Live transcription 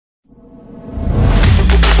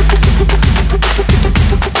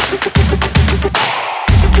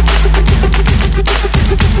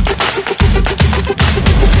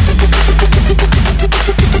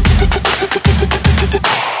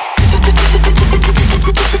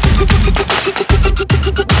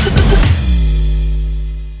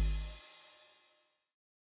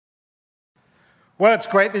Well, it's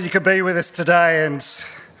great that you could be with us today, and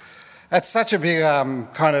that's such a big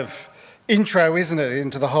kind of intro, isn't it,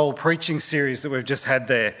 into the whole preaching series that we've just had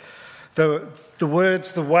there. The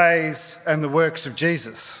words, the ways, and the works of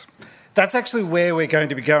Jesus. That's actually where we're going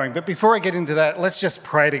to be going. But before I get into that, let's just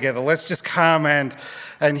pray together. Let's just come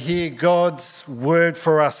and hear God's word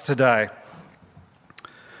for us today.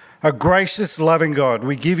 A gracious, loving God,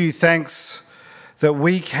 we give you thanks that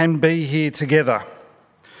we can be here together.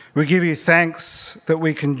 We give you thanks that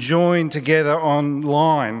we can join together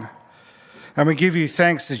online. And we give you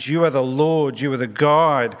thanks that you are the Lord, you are the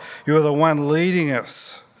guide, you are the one leading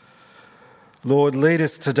us. Lord, lead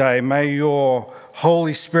us today. May your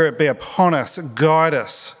Holy Spirit be upon us, guide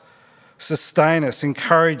us, sustain us,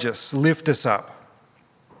 encourage us, lift us up.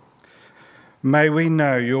 May we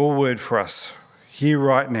know your word for us here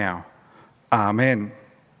right now. Amen.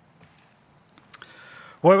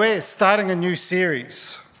 Well, we're starting a new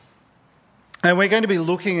series. And we're going to be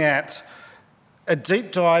looking at a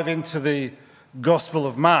deep dive into the Gospel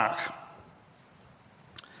of Mark.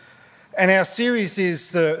 And our series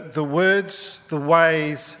is the words, the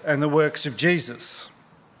ways, and the works of Jesus.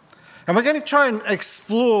 And we're going to try and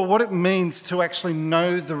explore what it means to actually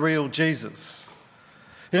know the real Jesus.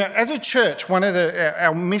 You know, as a church, one of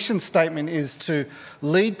our mission statement is to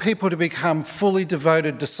lead people to become fully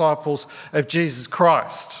devoted disciples of Jesus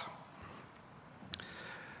Christ.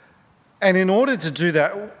 And in order to do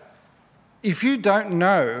that, if you don't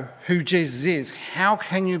know who Jesus is, how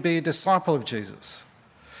can you be a disciple of Jesus?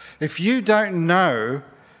 If you don't know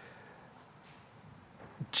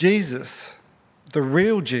Jesus, the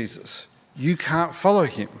real Jesus, you can't follow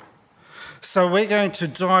him. So we're going to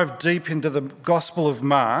dive deep into the Gospel of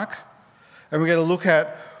Mark, and we're going to look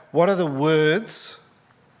at what are the words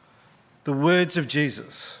of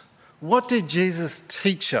Jesus. What did Jesus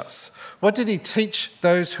teach us? What did he teach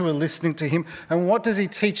those who are listening to him? And what does he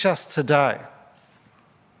teach us today?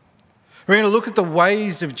 We're going to look at the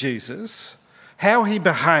ways of Jesus, how he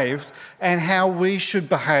behaved, and how we should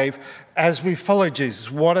behave as we follow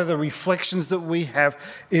Jesus. What are the reflections that we have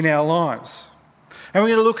in our lives? And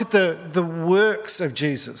we're going to look at the works of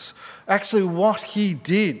Jesus, actually what he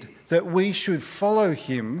did that we should follow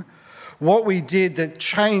him, what we did that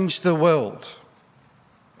changed the world.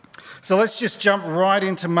 So let's just jump right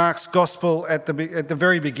into Mark's Gospel at the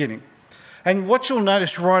very beginning. And what you'll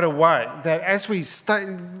notice right away, that as we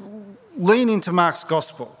lean into Mark's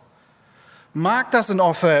Gospel, Mark doesn't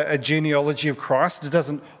offer a genealogy of Christ. It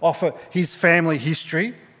doesn't offer his family history.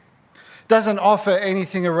 It doesn't offer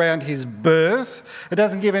anything around his birth. It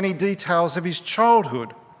doesn't give any details of his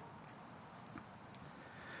childhood.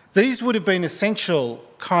 These would have been essential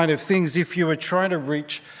kind of things if you were trying to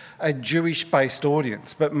reach a Jewish-based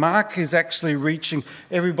audience, but Mark is actually reaching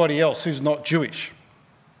everybody else who's not Jewish.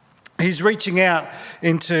 He's reaching out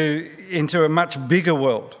into a much bigger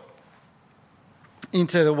world,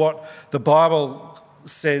 into what the Bible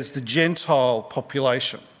says the Gentile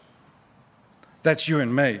population. That's you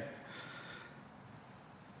and me.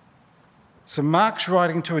 So Mark's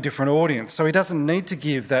writing to a different audience, so he doesn't need to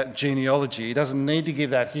give that genealogy, he doesn't need to give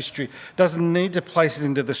that history, doesn't need to place it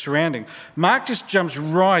into the surrounding. Mark just jumps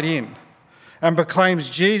right in and proclaims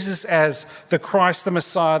Jesus as the Christ, the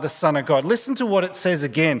Messiah, the Son of God. Listen to what it says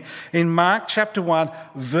again in Mark chapter 1,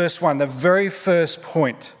 verse 1, the very first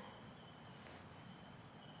point.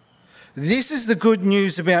 This is the good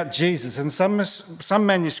news about Jesus, and some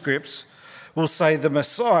manuscripts will say the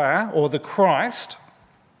Messiah or the Christ,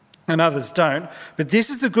 and others don't. But this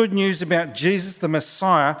is the good news about Jesus, the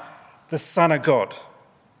Messiah, the Son of God.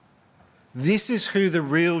 This is who the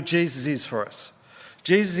real Jesus is for us.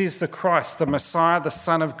 Jesus is the Christ, the Messiah, the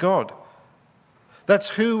Son of God. That's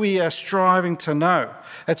who we are striving to know.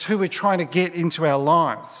 That's who we're trying to get into our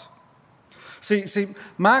lives. See,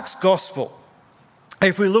 Mark's Gospel,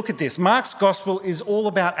 if we look at this, Mark's Gospel is all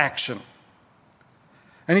about action.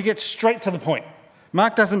 And he gets straight to the point.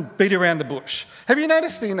 Mark doesn't beat around the bush. Have you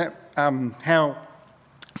noticed how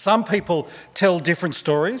some people tell different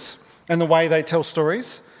stories and the way they tell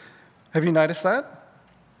stories? Have you noticed that?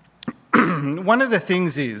 One of the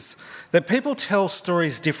things is that people tell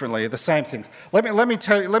stories differently, the same things. Let me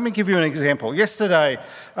give you an example. Yesterday,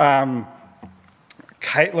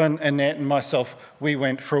 Caitlin, Annette and myself, we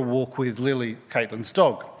went for a walk with Lily, Caitlin's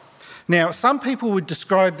dog. Now, some people would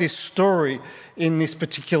describe this story in this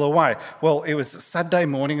particular way. Well, it was Saturday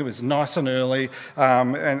morning, it was nice and early,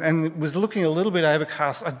 and it was looking a little bit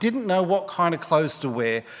overcast. I didn't know what kind of clothes to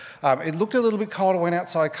wear. It looked a little bit cold. I went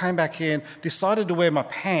outside, came back in, decided to wear my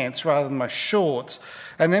pants rather than my shorts.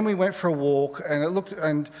 And then we went for a walk,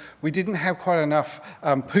 and we didn't have quite enough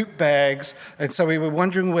poop bags, and so we were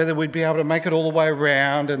wondering whether we'd be able to make it all the way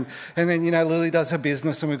around. And then, Lily does her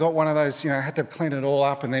business, and we got one of those, had to clean it all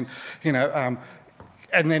up, and then,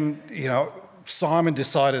 Simon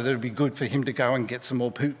decided that it'd be good for him to go and get some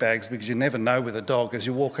more poop bags, because you never know with a dog as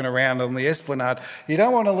you're walking around on the esplanade. You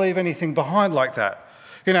don't want to leave anything behind like that.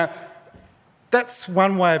 That's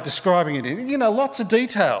one way of describing it. Lots of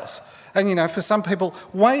details. And, for some people,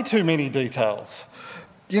 way too many details.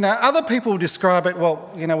 Other people describe it,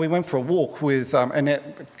 we went for a walk with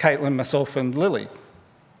Annette, Caitlin, myself and Lily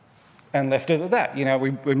and left it at that.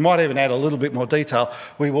 We might even add a little bit more detail.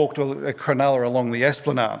 We walked a Cronulla along the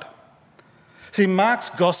esplanade. See, Mark's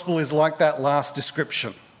gospel is like that last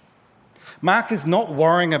description. Mark is not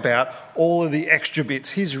worrying about all of the extra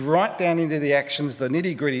bits. He's right down into the actions, the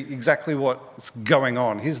nitty-gritty, exactly what's going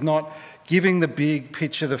on. He's not giving the big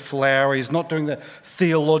picture, the flower. He's not doing the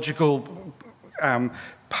theological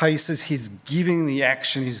paces. He's giving the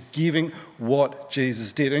action. He's giving what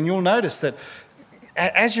Jesus did. And you'll notice that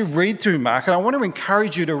as you read through Mark, and I want to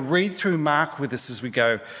encourage you to read through Mark with us as we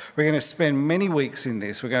go. We're going to spend many weeks in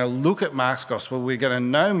this. We're going to look at Mark's gospel. We're going to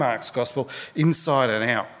know Mark's gospel inside and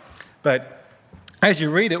out. But as you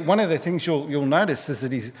read it, one of the things you'll notice is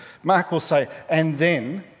that Mark will say, and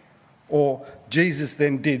then, or Jesus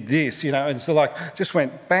then did this, and so just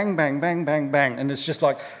went bang, bang, bang, bang, bang, and it's just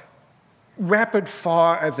like rapid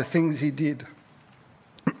fire of the things he did.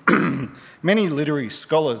 Many literary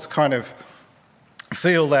scholars kind of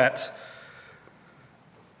feel that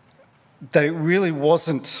it really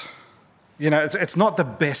wasn't, it's not the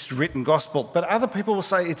best written gospel, but other people will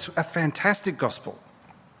say it's a fantastic gospel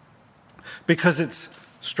because it's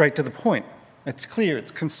straight to the point. It's clear,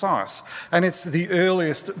 it's concise, and it's the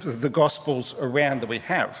earliest of the Gospels around that we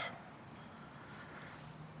have.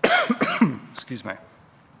 Excuse me.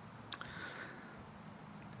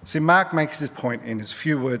 See, Mark makes his point in as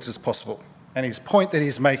few words as possible, and his point that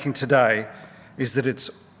he's making today is that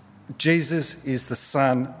Jesus is the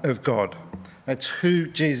Son of God. That's who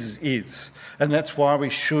Jesus is, and that's why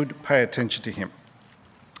we should pay attention to him.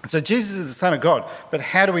 So Jesus is the Son of God, but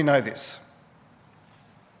how do we know this?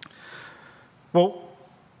 Well,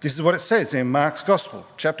 this is what it says in Mark's Gospel,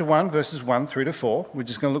 chapter 1, verses 1 through to 4. We're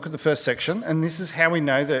just going to look at the first section, and this is how we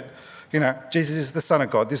know that, Jesus is the Son of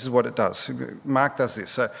God. This is what it does. Mark does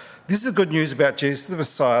this. So this is the good news about Jesus, the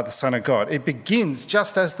Messiah, the Son of God. It begins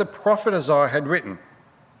just as the prophet Isaiah had written.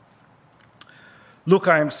 Look,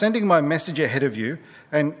 I am sending my message ahead of you,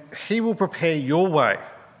 and he will prepare your way.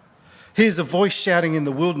 Here's a voice shouting in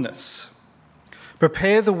the wilderness.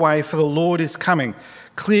 Prepare the way, for the Lord is coming.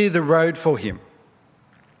 Clear the road for him.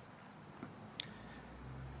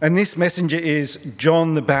 And this messenger is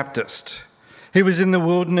John the Baptist. He was in the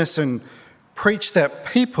wilderness and preached that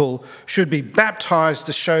people should be baptised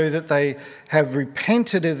to show that they have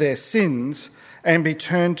repented of their sins and be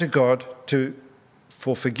turned to God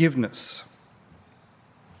for forgiveness.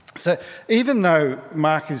 So even though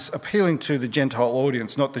Mark is appealing to the Gentile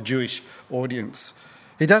audience, not the Jewish audience,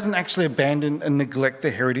 he doesn't actually abandon and neglect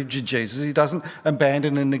the heritage of Jesus. He doesn't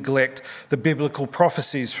abandon and neglect the biblical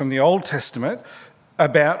prophecies from the Old Testament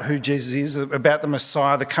about who Jesus is, about the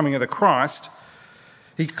Messiah, the coming of the Christ.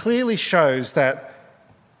 He clearly shows that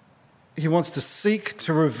he wants to seek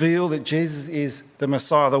to reveal that Jesus is the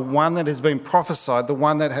Messiah, the one that has been prophesied, the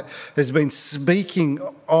one that has been speaking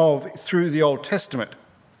of through the Old Testament.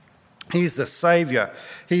 He's the Saviour.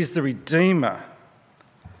 He's the Redeemer.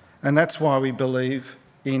 And that's why we believe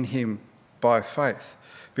in him by faith,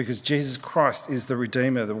 because Jesus Christ is the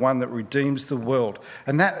Redeemer, the one that redeems the world.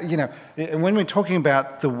 And that, and when we're talking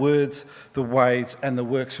about the words, the ways and the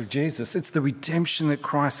works of Jesus, it's the redemption that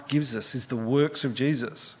Christ gives us, is the works of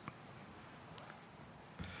Jesus.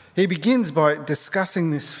 He begins by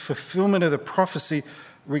discussing this fulfillment of the prophecy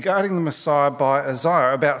regarding the Messiah by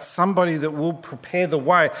Isaiah about somebody that will prepare the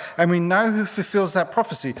way. And we know who fulfills that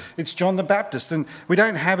prophecy. It's John the Baptist. And we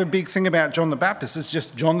don't have a big thing about John the Baptist. It's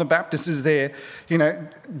just John the Baptist is there.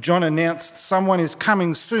 John announced someone is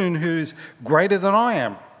coming soon who's greater than I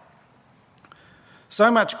am.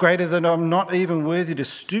 So much greater that I'm not even worthy to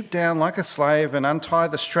stoop down like a slave and untie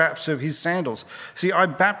the straps of his sandals. See, I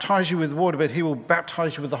baptize you with water, but he will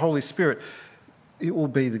baptize you with the Holy Spirit. It will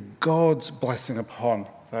be God's blessing upon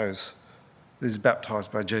those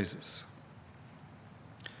baptised by Jesus.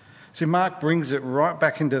 See, Mark brings it right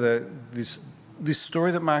back into this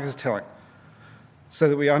story that Mark is telling so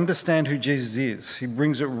that we understand who Jesus is. He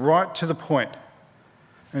brings it right to the point.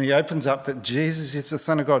 And he opens up that Jesus is the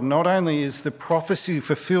Son of God. Not only is the prophecy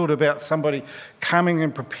fulfilled about somebody coming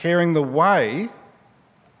and preparing the way,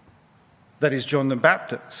 that is John the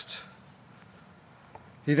Baptist,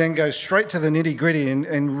 he then goes straight to the nitty-gritty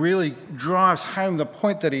and really drives home the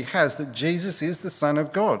point that he has, that Jesus is the Son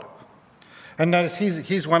of God. And notice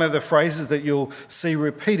here's one of the phrases that you'll see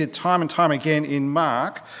repeated time and time again in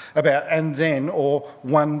Mark about "and then" or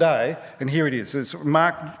 "one day." And here it is. It's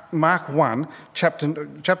Mark 1, chapter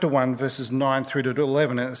 1, verses 9 through to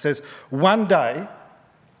 11. And it says, "One day."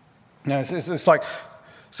 Now, it's like,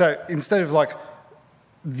 so instead of like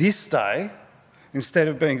this day, instead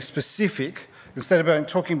of being specific, instead of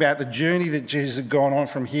talking about the journey that Jesus had gone on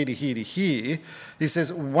from here to here to here, he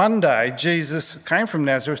says, one day Jesus came from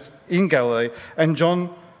Nazareth in Galilee and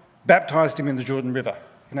John baptised him in the Jordan River.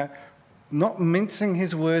 Not mincing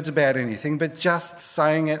his words about anything, but just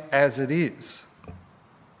saying it as it is.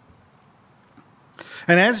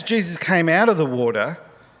 And as Jesus came out of the water,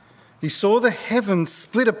 he saw the heavens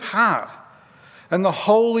split apart and the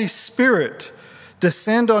Holy Spirit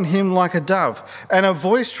descend on him like a dove. And a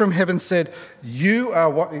voice from heaven said, "You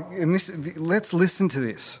are what..." And let's listen to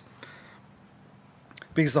this.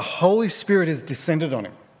 Because the Holy Spirit has descended on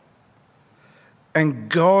him. And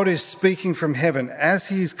God is speaking from heaven as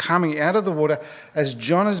he is coming out of the water, as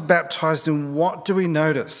John is baptized. And what do we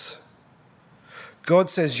notice?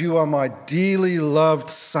 God says, "You are my dearly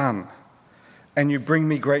loved Son, and you bring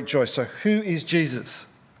me great joy." So who is Jesus?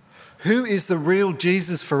 Who is the real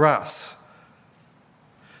Jesus for us?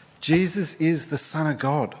 Jesus is the Son of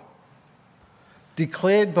God,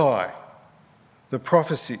 declared by the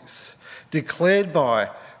prophecies, declared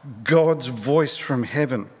by God's voice from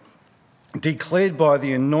heaven, declared by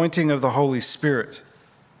the anointing of the Holy Spirit.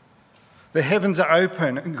 The heavens are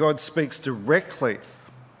open and God speaks directly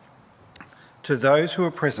to those who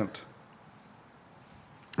are present.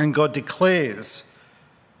 And God declares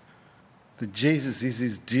that Jesus is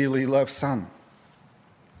his dearly loved Son.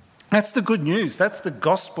 That's the good news. That's the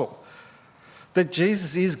gospel, that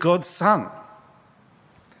Jesus is God's Son.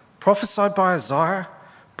 Prophesied by Isaiah,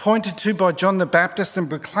 pointed to by John the Baptist and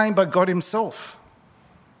proclaimed by God himself.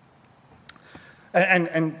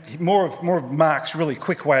 And more of Mark's really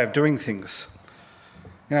quick way of doing things.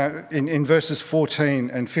 In verses 14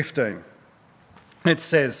 and 15, it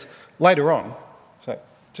says later on, so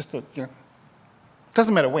just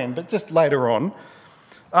doesn't matter when, but just later on,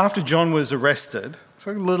 after John was arrested, so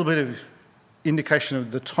a little bit of indication of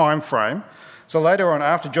the time frame. So later on,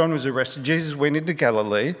 after John was arrested, Jesus went into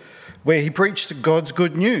Galilee, where he preached God's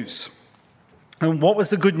good news. And what was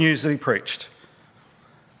the good news that he preached?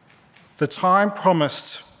 The time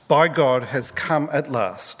promised by God has come at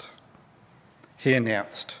last. He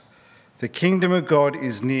announced, "The kingdom of God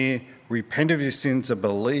is near. Repent of your sins and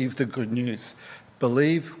believe the good news."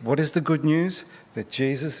 Believe, what is the good news? That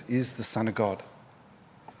Jesus is the Son of God.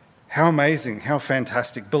 How amazing, how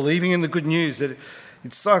fantastic. Believing in the good news, that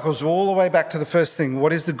it cycles all the way back to the first thing.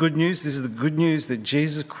 What is the good news? This is the good news that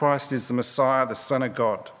Jesus Christ is the Messiah, the Son of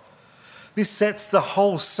God. This sets the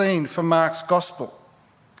whole scene for Mark's gospel.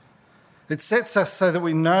 It sets us so that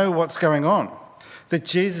we know what's going on, that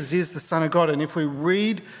Jesus is the Son of God. And if we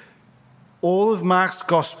read all of Mark's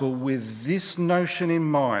gospel with this notion in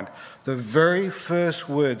mind, the very first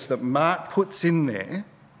words that Mark puts in there,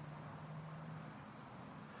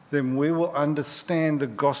 then we will understand the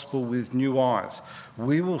gospel with new eyes.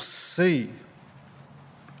 We will see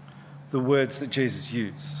the words that Jesus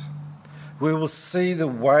used. We will see the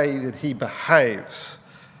way that he behaves,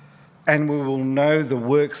 and we will know the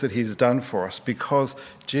works that he's done for us, because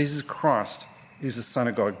Jesus Christ is the Son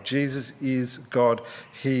of God. Jesus is God,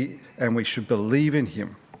 and we should believe in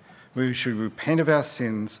him. We should repent of our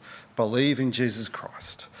sins, believe in Jesus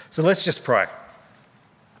Christ. So let's just pray.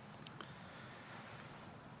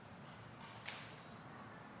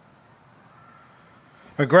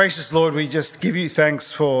 Oh, gracious Lord, we just give you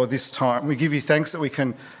thanks for this time. We give you thanks that we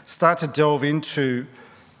can start to delve into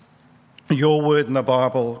your word in the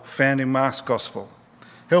Bible found in Mark's Gospel.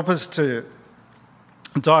 Help us to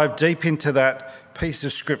dive deep into that piece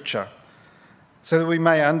of scripture so that we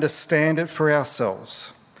may understand it for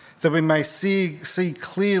ourselves, that we may see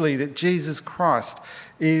clearly that Jesus Christ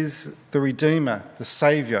is the Redeemer, the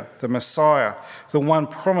Saviour, the Messiah, the one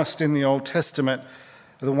promised in the Old Testament,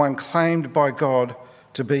 the one claimed by God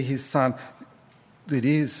to be his Son. It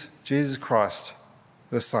is Jesus Christ,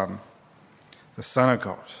 the Son of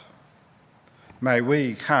God. May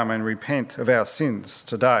we come and repent of our sins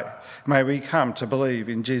today. May we come to believe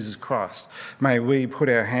in Jesus Christ. May we put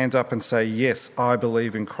our hands up and say, yes, I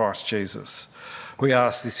believe in Christ Jesus. We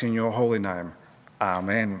ask this in your holy name.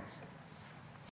 Amen.